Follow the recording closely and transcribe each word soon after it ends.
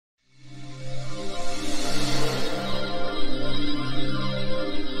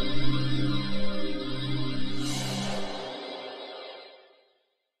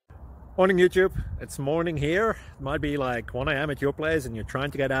Morning YouTube, it's morning here. It might be like 1 a.m. at your place and you're trying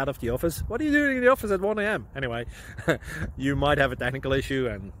to get out of the office. What are you doing in the office at 1 a.m? Anyway, you might have a technical issue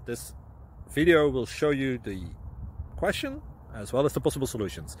and this video will show you the question as well as the possible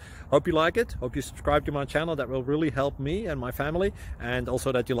solutions. Hope you like it, hope you subscribe to my channel. That will really help me and my family, and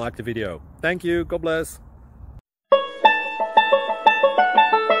also that you like the video. Thank you, God bless.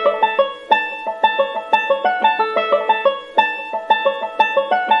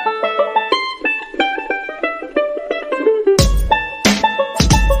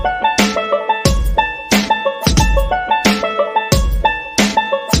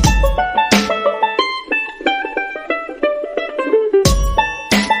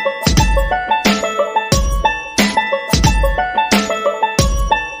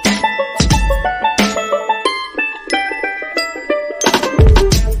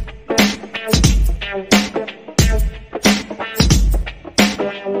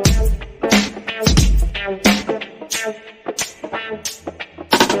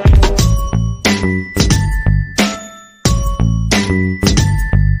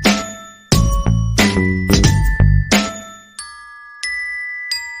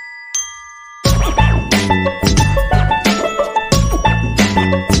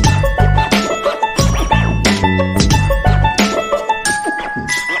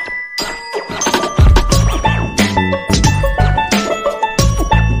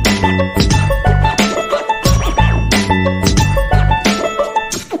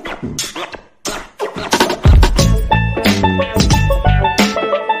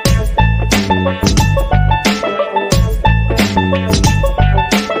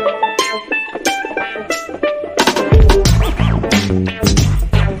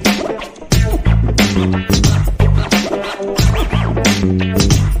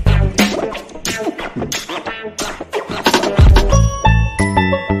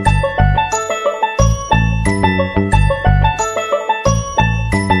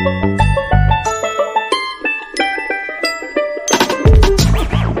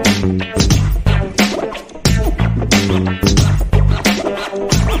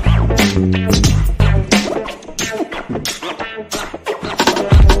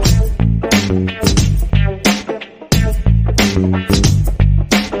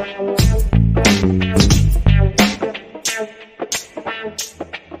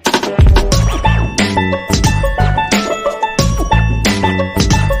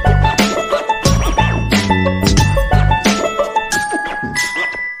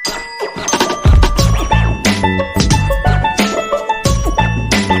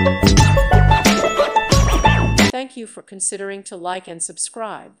 Thank you for considering to like and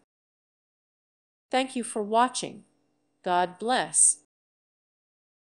subscribe. Thank you for watching. God bless.